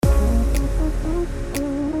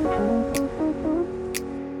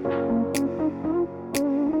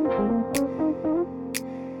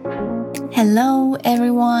Hello,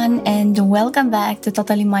 everyone, and welcome back to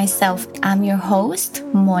Totally Myself. I'm your host,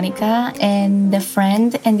 Monica, and the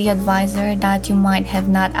friend and the advisor that you might have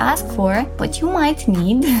not asked for, but you might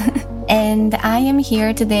need. And I am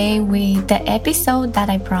here today with the episode that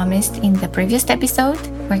I promised in the previous episode.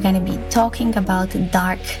 We're going to be talking about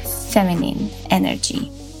dark feminine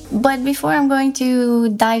energy. But before I'm going to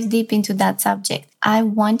dive deep into that subject, I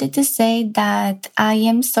wanted to say that I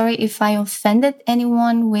am sorry if I offended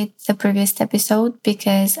anyone with the previous episode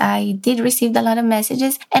because I did receive a lot of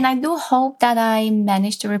messages, and I do hope that I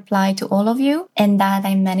managed to reply to all of you and that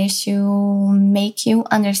I managed to make you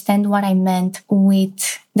understand what I meant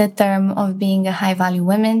with the term of being a high value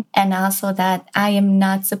woman, and also that I am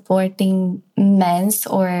not supporting men's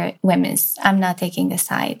or women's. I'm not taking a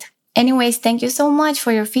side. Anyways, thank you so much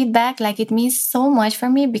for your feedback. It means so much for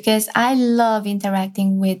me because I love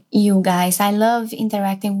interacting with you guys. I love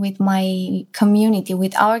interacting with my community,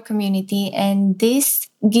 with our community. And this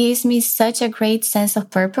gives me such a great sense of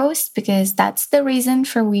purpose because that's the reason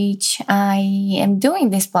for which I am doing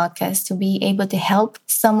this podcast, to be able to help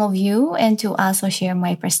some of you and to also share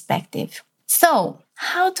my perspective. So,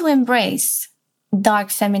 how to embrace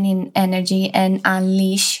dark feminine energy and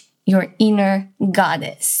unleash your inner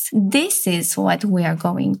goddess. This is what we are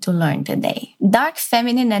going to learn today. Dark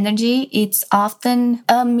feminine energy, it's often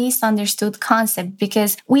a misunderstood concept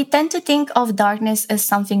because we tend to think of darkness as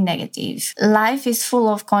something negative. Life is full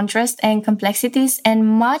of contrast and complexities, and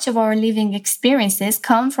much of our living experiences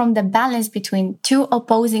come from the balance between two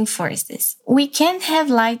opposing forces. We can't have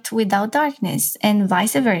light without darkness, and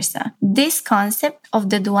vice versa. This concept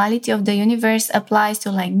of the duality of the universe applies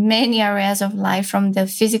to many areas of life, from the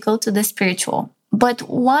physical to the spiritual. But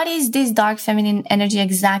what is this dark feminine energy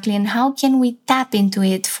exactly, and how can we tap into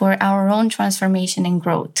it for our own transformation and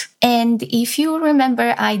growth? And if you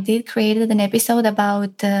remember, I did create an episode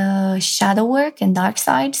about shadow work and dark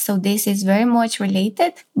side. So this is very much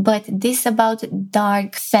related, but this is about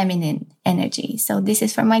dark feminine energy. So this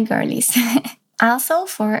is for my girlies. Also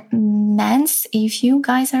for men's, if you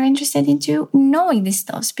guys are interested into knowing these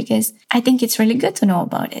stuff, because I think it's really good to know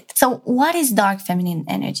about it. So what is dark feminine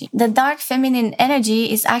energy? The dark feminine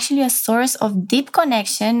energy is actually a source of deep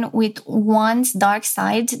connection with one's dark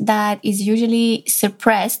side that is usually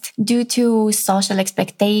suppressed due to social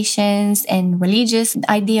expectations and religious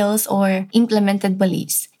ideals or implemented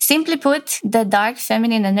beliefs. Simply put, the dark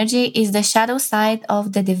feminine energy is the shadow side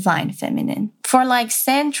of the divine feminine. For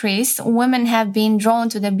centuries, women have been drawn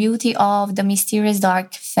to the beauty of the mysterious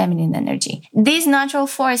dark feminine energy. This natural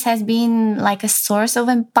force has been a source of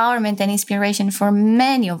empowerment and inspiration for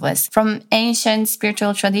many of us, from ancient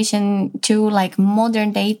spiritual tradition to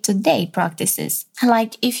modern day today practices.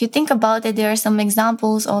 If you think about it, there are some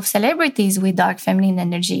examples of celebrities with dark feminine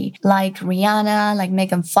energy, like Rihanna, like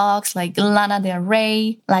Megan Fox, like Lana Del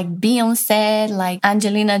Rey, like Beyonce, like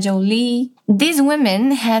Angelina Jolie. These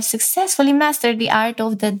women have successfully mastered the art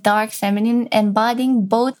of the dark feminine, embodying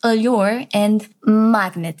both allure and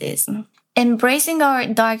magnetism. Embracing our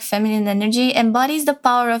dark feminine energy embodies the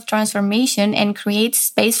power of transformation and creates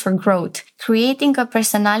space for growth, creating a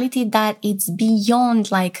personality that is beyond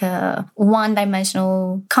a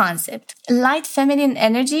one-dimensional concept. Light feminine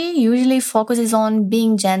energy usually focuses on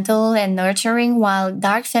being gentle and nurturing, while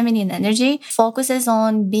dark feminine energy focuses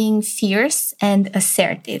on being fierce and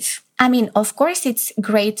assertive. Of course, it's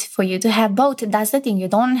great for you to have both. That's the thing. You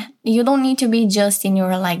don't need to be just in your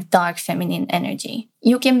dark feminine energy.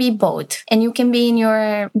 You can be both, and you can be in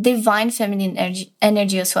your divine feminine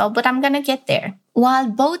energy as well. But I'm gonna get there. While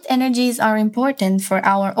both energies are important for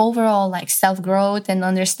our overall self-growth and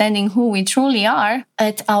understanding who we truly are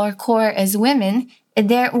at our core as women,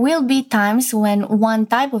 there will be times when one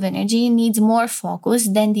type of energy needs more focus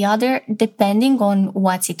than the other, depending on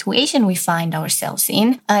what situation we find ourselves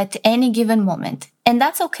in at any given moment. And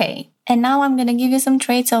that's okay. And now I'm going to give you some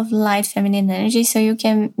traits of light feminine energy so you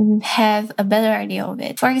can have a better idea of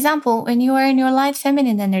it. For example, when you are in your light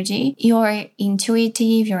feminine energy, you're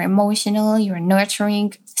intuitive, you're emotional, you're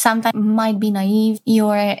nurturing, sometimes might be naive,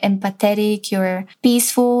 you're empathetic, you're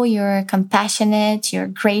peaceful, you're compassionate, you're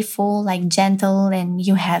grateful, gentle, and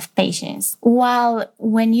you have patience. While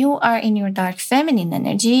when you are in your dark feminine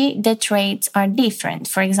energy, the traits are different.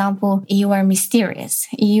 For example, you are mysterious,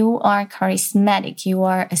 you are charismatic, you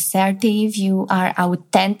are assertive, assertive, you are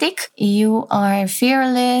authentic, you are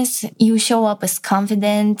fearless, you show up as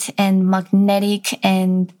confident and magnetic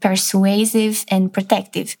and persuasive and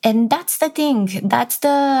protective. And that's the thing. That's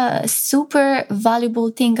the super valuable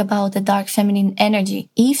thing about the dark feminine energy.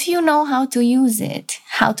 If you know how to use it,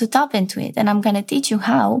 how to tap into it, and I'm going to teach you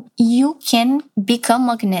how, you can become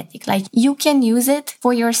magnetic. Like you can use it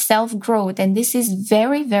for your self growth. And this is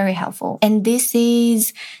very, very helpful. And this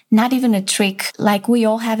is not even a trick. Like we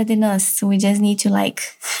all have it in us. We just need to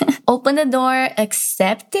open the door,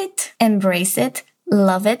 accept it, embrace it,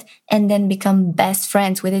 love it, and then become best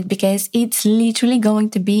friends with it because it's literally going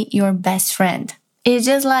to be your best friend. It's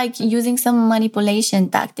just like using some manipulation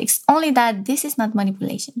tactics, only that this is not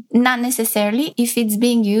manipulation. Not necessarily if it's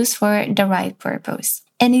being used for the right purpose.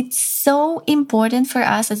 And it's so important for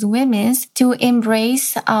us as women to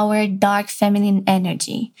embrace our dark feminine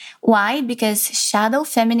energy. Why? Because shadow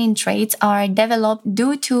feminine traits are developed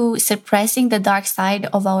due to suppressing the dark side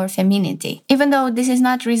of our femininity. Even though this is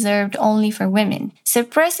not reserved only for women.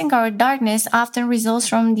 Suppressing our darkness often results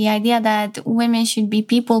from the idea that women should be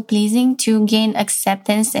people-pleasing to gain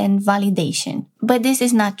acceptance and validation. But this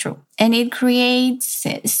is not true. And it creates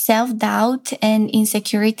self-doubt and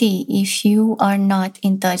insecurity if you are not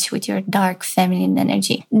in touch with your dark feminine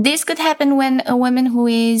energy. This could happen when a woman who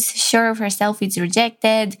is sure of herself is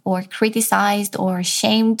rejected or criticized or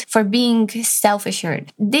shamed for being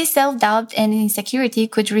self-assured. This self-doubt and insecurity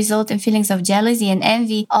could result in feelings of jealousy and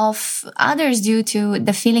envy of others due to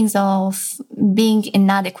the feelings of being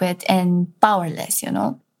inadequate and powerless,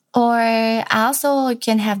 Or also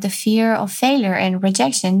can have the fear of failure and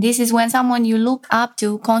rejection. This is when someone you look up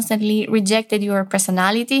to constantly rejected your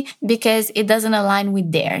personality because it doesn't align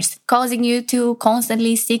with theirs, causing you to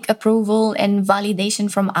constantly seek approval and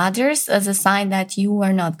validation from others as a sign that you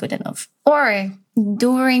are not good enough. Or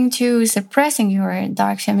during to suppressing your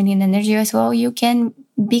dark feminine energy as well, you can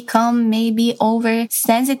become maybe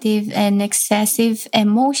oversensitive and excessive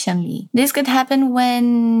emotionally. This could happen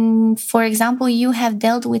when, for example, you have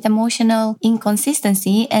dealt with emotional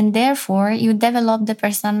inconsistency and therefore you develop the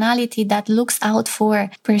personality that looks out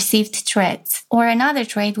for perceived threats. Or another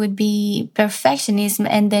trait would be perfectionism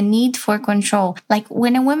and the need for control. Like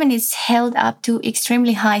when a woman is held up to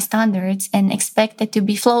extremely high standards and expected to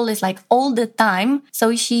be flawless all the time,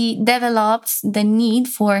 so she develops the need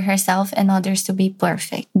for herself and others to be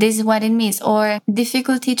perfect. This is what it means. Or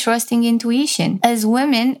difficulty trusting intuition. As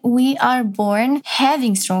women, we are born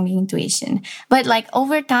having strong intuition. But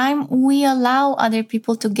over time, we allow other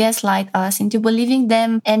people to gaslight us into believing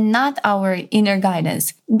them and not our inner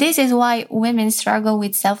guidance. This is why women struggle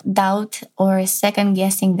with self-doubt or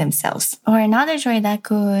second-guessing themselves. Or another trait that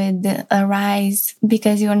could arise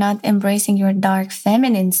because you're not embracing your dark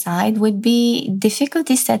feminine side would be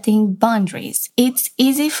difficulty setting boundaries. It's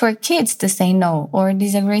easy for kids to say no or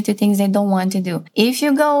disagree to things they don't want to do. If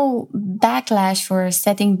you go backlash for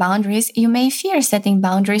setting boundaries, you may fear setting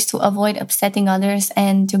boundaries to avoid upsetting others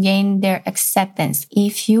and to gain their acceptance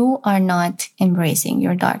if you are not embracing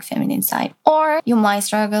your dark feminine side. Or you might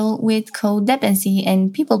struggle with codependency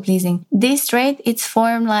and people-pleasing. This trait, it's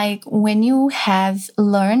formed when you have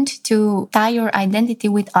learned to tie your identity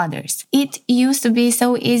with others. It used to be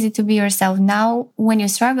so easy to be yourself. Now, when you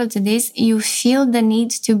struggle to this, you feel the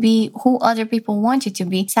need to be who other people want you to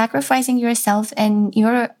be, sacrificing yourself and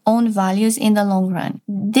your own values in the long run.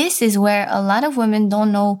 This is where a lot of women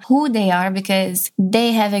don't know who they are because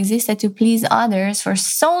they have existed to please others for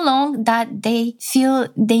so long that they feel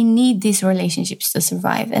they need these relationships to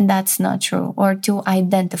survive. And that's not true, or to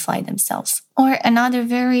identify themselves. Or another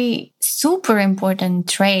very super important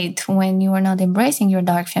trait when you are not embracing your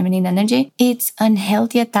dark feminine energy, it's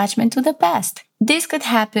unhealthy attachment to the past. This could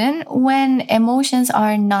happen when emotions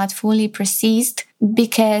are not fully processed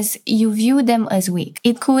because you view them as weak.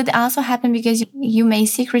 It could also happen because you may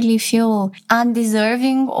secretly feel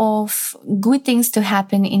undeserving of good things to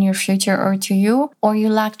happen in your future or to you, or you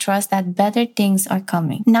lack trust that better things are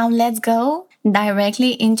coming. Now let's go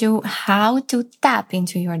directly into how to tap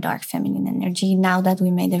into your dark feminine energy now that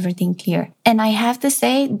we made everything clear. And I have to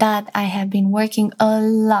say that I have been working a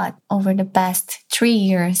lot over the past 3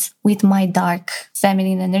 years with my dark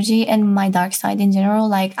feminine energy and my dark side in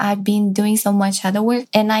general. I've been doing so much shadow work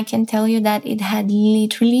and I can tell you that it had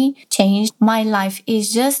literally changed my life.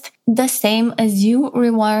 It's just the same as you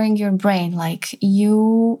rewiring your brain,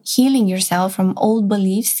 you healing yourself from old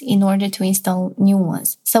beliefs in order to install new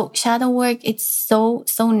ones. So shadow work, it's so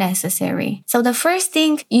necessary. So the first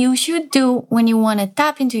thing you should do when you want to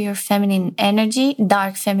tap into your feminine energy,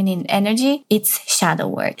 dark feminine energy, it's shadow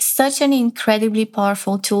work. Such an incredibly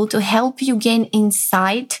powerful tool to help you gain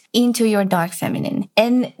insight into your dark feminine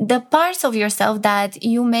and the parts of yourself that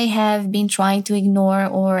you may have been trying to ignore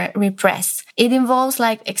or repress. It involves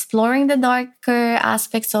like exploring the darker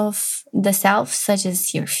aspects of the self, such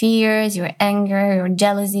as your fears, your anger, your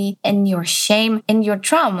jealousy, and your shame and your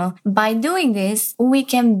trauma. By doing this, we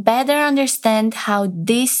can better understand how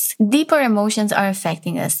these deeper emotions are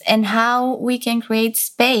affecting us and how we can create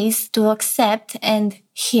space to accept and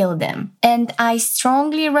heal them. And I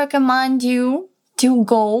strongly recommend you to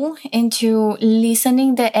go into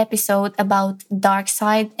listening the episode about dark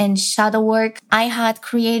side and shadow work. I had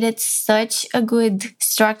created such a good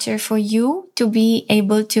structure for you to be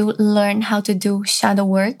able to learn how to do shadow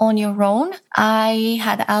work on your own. I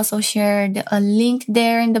had also shared a link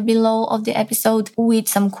there in the below of the episode with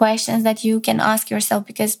some questions that you can ask yourself,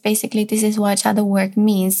 because basically this is what shadow work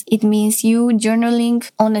means. It means you journaling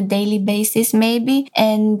on a daily basis maybe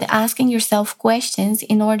and asking yourself questions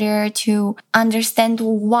in order to understand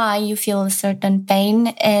why you feel a certain pain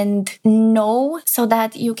and know so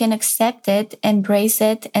that you can accept it, embrace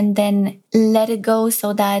it, and then let it go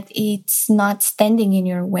so that it's not standing in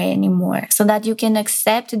your way anymore. So that you can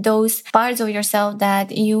accept those parts of yourself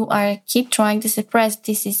that you are keep trying to suppress.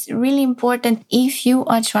 This is really important if you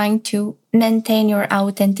are trying to maintain your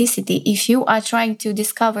authenticity. If you are trying to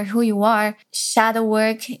discover who you are, shadow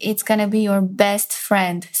work, it's gonna be your best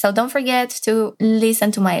friend. So don't forget to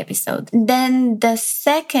listen to my episode. Then the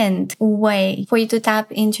second way for you to tap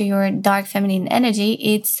into your dark feminine energy,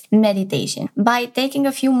 it's meditation. By taking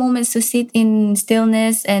a few moments to sit in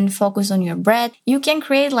stillness and focus on your breath, you can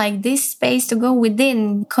create like this space to go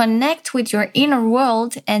within, connect with your inner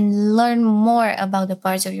world, and learn more about the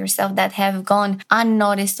parts of yourself that have gone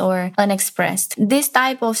unnoticed or unexpressed. This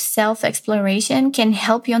type of self-exploration can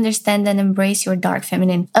help you understand and embrace your dark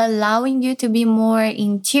feminine, allowing you to be more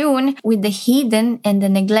in tune with the hidden and the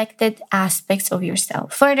neglected aspects of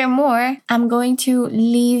yourself. Furthermore, I'm going to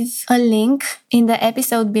leave a link in the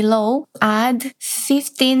episode below. Add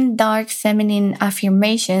 15 dark feminine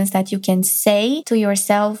affirmations that you can say to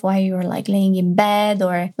yourself while you're like laying in bed,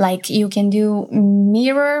 or like you can do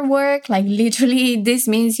mirror work. Like literally this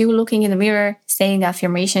means you looking in the mirror, saying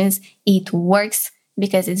affirmations. It works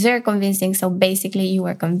because it's very convincing. So basically you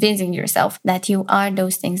are convincing yourself that you are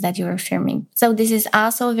those things that you're affirming. So this is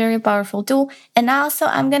also a very powerful tool. And also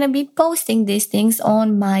I'm going to be posting these things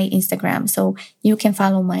on my Instagram. So you can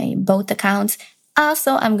follow my both accounts.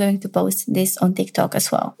 Also, I'm going to post this on TikTok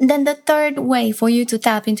as well. Then the third way for you to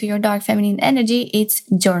tap into your dark feminine energy, it's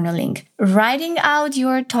journaling. Writing out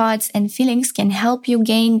your thoughts and feelings can help you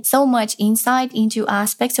gain so much insight into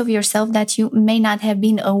aspects of yourself that you may not have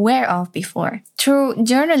been aware of before. Through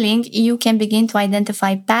journaling, you can begin to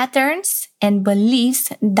identify patterns and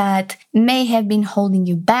beliefs that may have been holding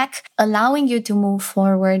you back, allowing you to move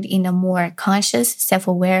forward in a more conscious,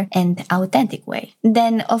 self-aware, and authentic way.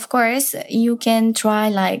 Then, of course, you can try,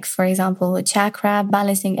 like, for example, chakra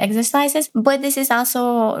balancing exercises, but this is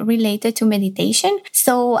also related to meditation.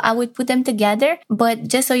 So I would put them together, but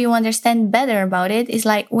just so you understand better about it, is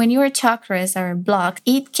like when your chakras are blocked,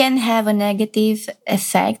 it can have a negative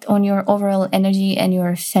effect on your overall energy and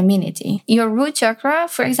your femininity. Your root chakra,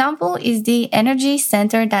 for example, is the energy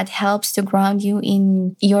center that helps to ground you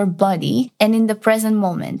in your body and in the present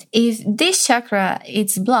moment. If this chakra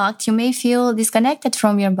is blocked, you may feel disconnected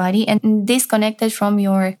from your body and disconnected from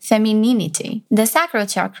your femininity. The sacral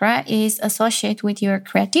chakra is associated with your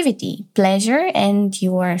creativity, pleasure, and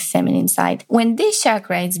your feminine side. When this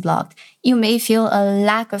chakra is blocked, you may feel a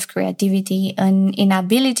lack of creativity, an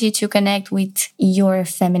inability to connect with your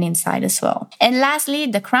feminine side as well. And lastly,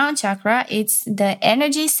 the crown chakra, it's the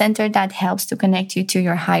energy center that helps to connect you to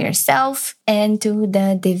your higher self and to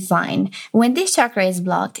the divine. When this chakra is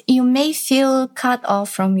blocked, you may feel cut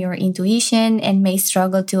off from your intuition and may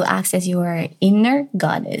struggle to access your inner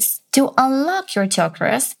goddess. To unlock your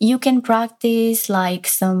chakras, you can practice like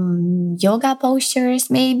some yoga postures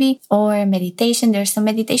maybe, or meditation. There's some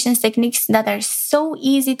meditation techniques that are so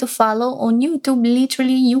easy to follow on YouTube.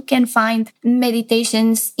 Literally, you can find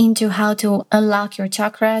meditations into how to unlock your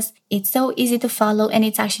chakras. It's so easy to follow and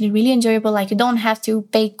it's actually really enjoyable. Like you don't have to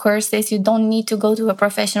pay courses. You don't need to go to a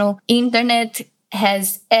professional. Internet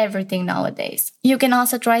has everything nowadays. You can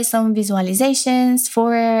also try some visualizations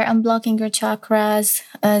for unblocking your chakras,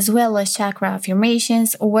 as well as chakra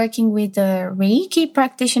affirmations. Working with a Reiki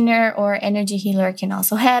practitioner or energy healer can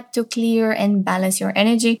also help to clear and balance your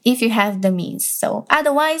energy if you have the means. So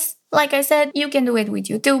otherwise, Like I said, you can do it with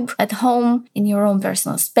YouTube, at home, in your own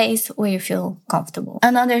personal space where you feel comfortable.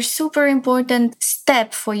 Another super important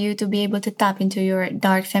step for you to be able to tap into your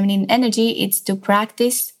dark feminine energy is to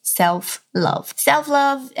practice self-love.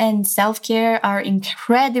 Self-love and self-care are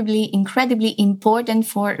incredibly important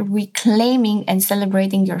for reclaiming and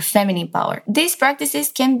celebrating your feminine power. These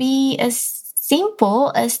practices can be as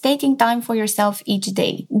simple as taking time for yourself each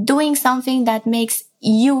day, doing something that makes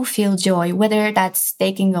you feel joy, whether that's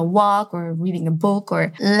taking a walk or reading a book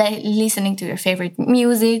or listening to your favorite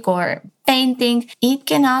music or painting. It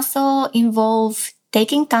can also involve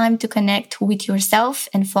taking time to connect with yourself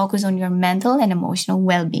and focus on your mental and emotional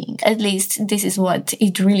well-being. At least this is what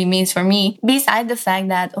it really means for me. Besides the fact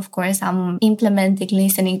that, of course, I'm implementing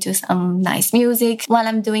listening to some nice music while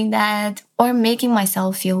I'm doing that, or making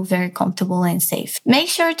myself feel very comfortable and safe. Make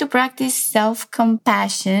sure to practice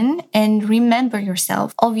self-compassion and remember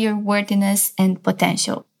yourself of your worthiness and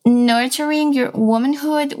potential. Nurturing your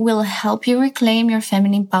womanhood will help you reclaim your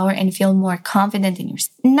feminine power and feel more confident in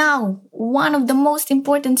yourself. Now, one of the most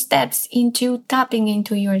important steps into tapping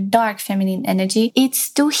into your dark feminine energy is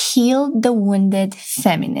to heal the wounded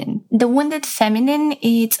feminine. The wounded feminine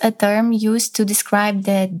is a term used to describe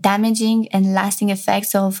the damaging and lasting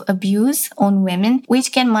effects of abuse on women,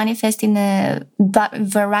 which can manifest in a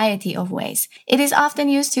variety of ways. It is often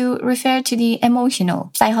used to refer to the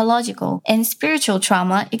emotional, psychological, and spiritual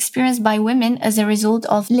trauma experienced by women as a result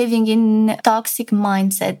of living in toxic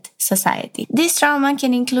mindset society. This trauma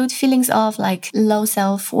can include feelings of like low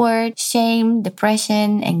self-worth, shame,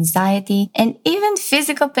 depression, anxiety, and even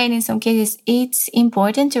physical pain in some cases. It's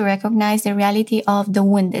important to recognize the reality of the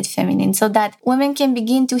wounded feminine so that women can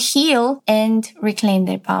begin to heal and reclaim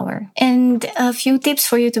their power. And a few tips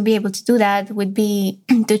for you to be able to do that would be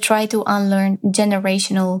to try to unlearn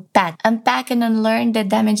generational patterns. Unpack and unlearn the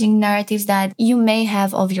damaging narratives that you may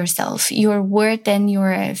have of yourself, your worth, and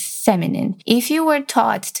your feminine. If you were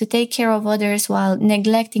taught to take care of others while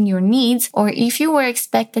neglecting your needs, or if you were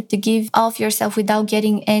expected to give of yourself without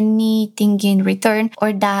getting anything in return,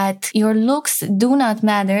 or that your looks do not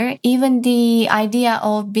matter, even the idea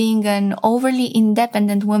of being an overly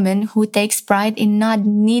independent woman who takes pride in not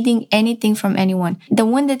needing anything from anyone. The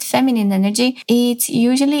wounded feminine energy, it's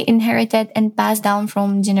usually inherited and passed down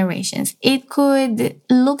from generations. It could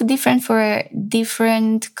look different for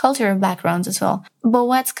different cultural backgrounds as well. But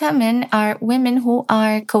what's common are women who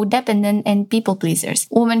are codependent and people pleasers,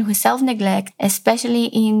 women who self-neglect, especially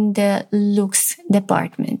in the looks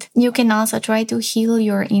department. You can also try to heal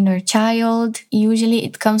your inner child. Usually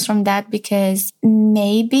it comes from that because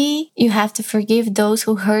maybe you have to forgive those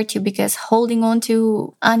who hurt you, because holding on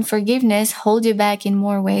to unforgiveness holds you back in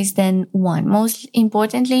more ways than one. Most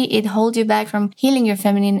importantly, it holds you back from healing your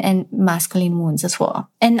feminine and masculine wounds as well.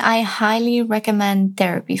 And I highly recommend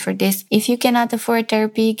therapy for this. If you cannot afford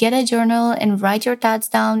therapy, get a journal and write your thoughts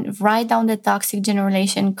down. Write down the toxic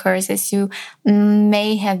generation curses you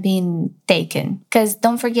may have been taken. Because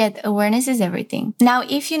don't forget, awareness is everything. Now,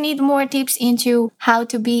 if you need more tips into how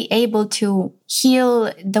to be able to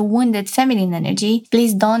heal the wounded feminine energy,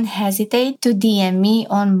 please don't hesitate to DM me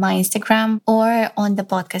on my Instagram or on the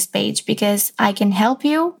podcast page, because I can help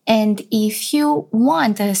you. And if you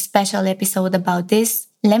want a special episode about this,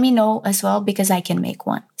 let me know as well, because I can make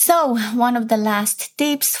one. So one of the last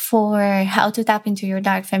tips for how to tap into your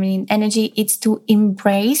dark feminine energy is to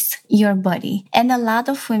embrace your body. And a lot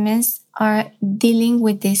of women are dealing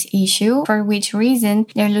with this issue, for which reason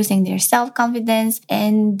they're losing their self-confidence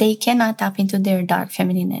and they cannot tap into their dark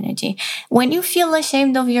feminine energy. When you feel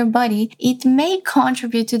ashamed of your body, it may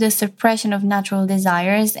contribute to the suppression of natural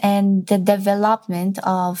desires and the development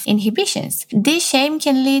of inhibitions. This shame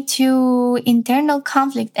can lead to internal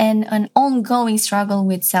conflict and an ongoing struggle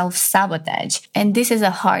with self-sabotage. And this is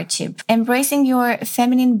a hardship. Embracing your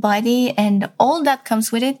feminine body and all that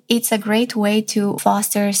comes with it, it's a great way to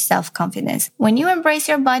foster self-confidence. When you embrace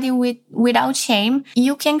your body without shame,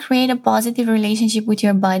 you can create a positive relationship with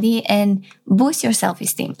your body and boost your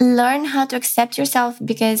self-esteem. Learn how to accept yourself,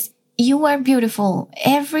 because you are beautiful.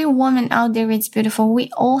 Every woman out there is beautiful. We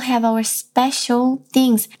all have our special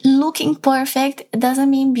things. Looking perfect doesn't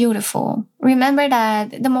mean beautiful. Remember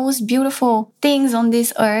that the most beautiful things on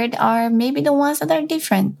this earth are maybe the ones that are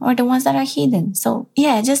different or the ones that are hidden. So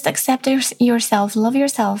yeah, just accept yourself, love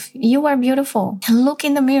yourself. You are beautiful. Look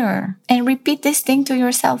in the mirror and repeat this thing to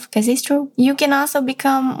yourself, because it's true. You can also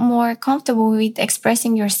become more comfortable with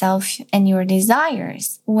expressing yourself and your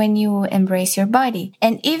desires when you embrace your body,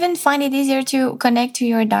 and even find it easier to connect to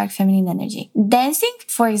your dark feminine energy. Dancing,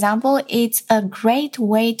 for example, it's a great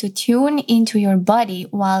way to tune into your body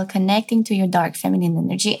while connecting to into your dark feminine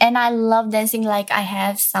energy. And I love dancing. Like I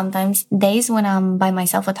have sometimes days when I'm by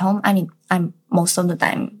myself at home. I mean, I'm most of the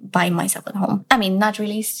time by myself at home. I mean, not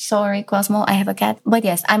really. Sorry, Cosmo. I have a cat. But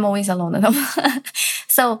yes, I'm always alone at home.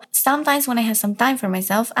 So sometimes when I have some time for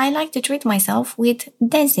myself, I like to treat myself with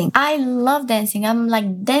dancing. I love dancing. I'm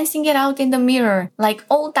like dancing it out in the mirror, like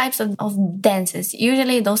all types of dances.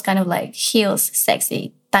 Usually those kind of like heels,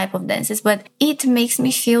 sexy type of dances, but it makes me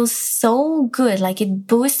feel so good. Like it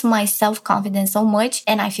boosts my self-confidence so much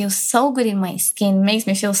and I feel so good in my skin, makes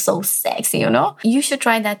me feel so sexy, you know? You should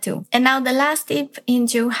try that too. And now the last tip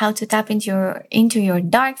into how to tap into your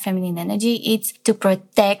dark feminine energy, it's to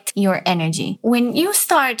protect your energy. When you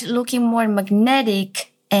start looking more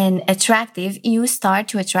magnetic and attractive, you start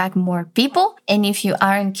to attract more people. And if you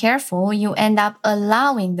aren't careful, you end up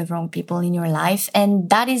allowing the wrong people in your life. And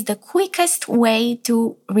that is the quickest way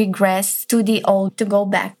to regress to the old, to go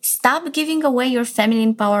back. Stop giving away your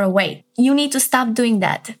feminine power away. You need to stop doing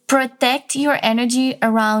that. Protect your energy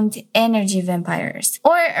around energy vampires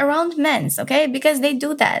or around men, okay? Because they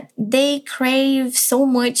do that. They crave so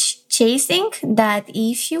much chasing that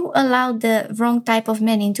if you allow the wrong type of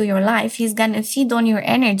man into your life, he's gonna feed on your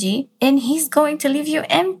energy and he's going to leave you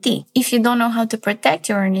empty if you don't know how to protect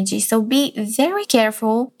your energy. So be very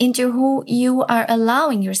careful into who you are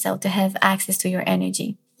allowing yourself to have access to your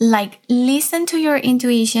energy. Like, listen to your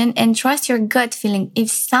intuition and trust your gut feeling. If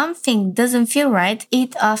something doesn't feel right,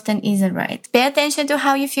 it often isn't right. Pay attention to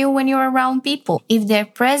how you feel when you're around people. If their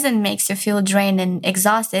presence makes you feel drained and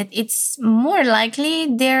exhausted, it's more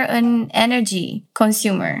likely they're an energy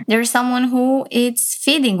consumer. They're someone who is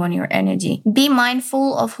feeding on your energy. Be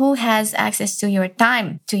mindful of who has access to your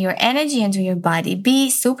time, to your energy, and to your body. Be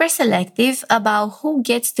super selective about who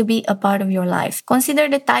gets to be a part of your life. Consider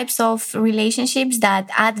the types of relationships that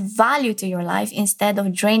add value to your life instead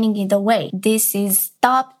of draining it away. This is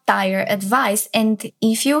top tier advice. And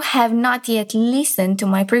if you have not yet listened to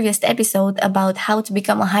my previous episode about how to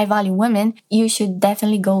become a high value woman, you should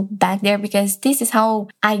definitely go back there because this is how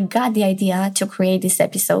I got the idea to create this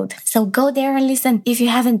episode. So go there and listen if you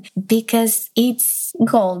haven't, because it's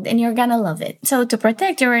gold and you're gonna love it. So to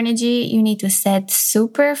protect your energy, you need to set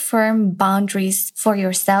super firm boundaries for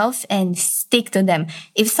yourself and stick to them.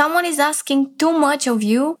 If someone is asking too much of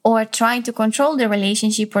you or trying to control the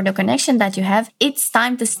relationship or the connection that you have, it's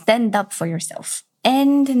time to stand up for yourself.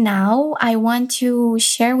 And now I want to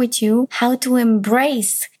share with you how to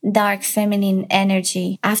embrace dark feminine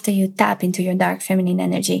energy after you tap into your dark feminine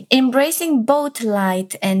energy. Embracing both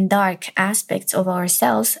light and dark aspects of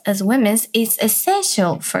ourselves as women is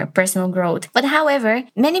essential for personal growth. But however,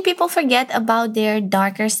 many people forget about their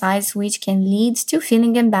darker sides, which can lead to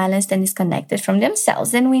feeling imbalanced and disconnected from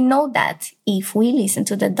themselves. And we know that if we listen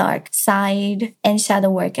to the dark side and shadow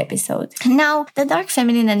work episode. Now, the dark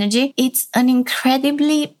feminine energy, it's an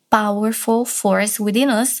incredibly powerful force within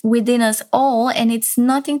us all, and it's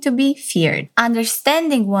nothing to be feared.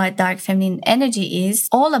 Understanding what dark feminine energy is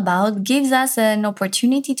all about gives us an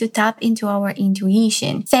opportunity to tap into our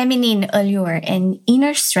intuition, feminine allure, and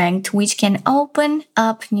inner strength, which can open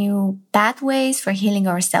up new pathways for healing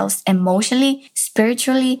ourselves emotionally,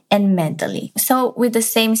 spiritually, and mentally. So with the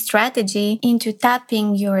same strategy into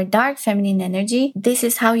tapping your dark feminine energy, this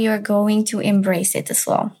is how you're going to embrace it as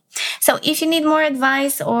well. So if you need more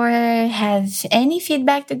advice or have any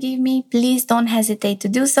feedback to give me, please don't hesitate to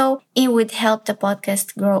do so. It would help the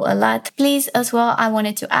podcast grow a lot. Please as well, I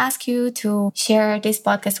wanted to ask you to share this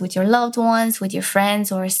podcast with your loved ones, with your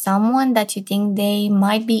friends, or someone that you think they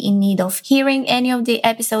might be in need of hearing any of the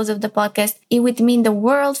episodes of the podcast. It would mean the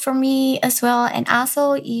world for me as well. And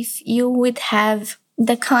also if you would have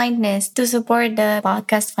the kindness to support the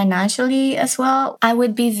podcast financially as well, I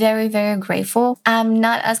would be very, very grateful. I'm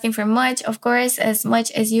not asking for much, of course, as much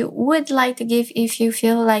as you would like to give if you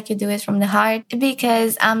feel like you do it from the heart,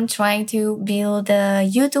 because I'm trying to build a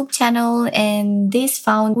YouTube channel and this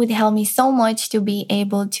fund would help me so much to be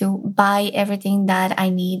able to buy everything that I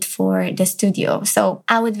need for the studio. So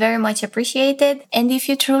I would very much appreciate it. And if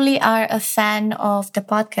you truly are a fan of the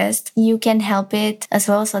podcast, you can help it as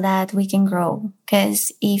well so that we can grow.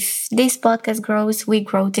 Because if this podcast grows, we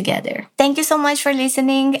grow together. Thank you so much for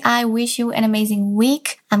listening. I wish you an amazing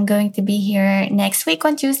week. I'm going to be here next week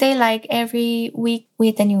on Tuesday, like every week,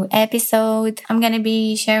 with a new episode. I'm going to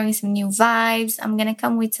be sharing some new vibes. I'm going to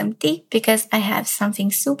come with some tea because I have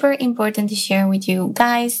something super important to share with you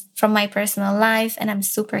guys from my personal life, and I'm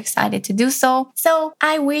super excited to do so. So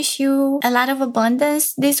I wish you a lot of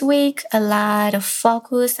abundance this week, a lot of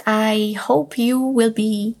focus. I hope you will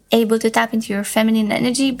be able to tap into your feminine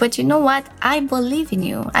energy. But you know what? I believe in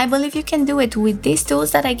you. I believe you can do it with these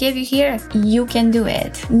tools that I gave you here. You can do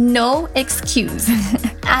it. No excuse.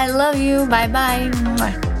 I love you. Bye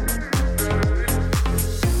bye.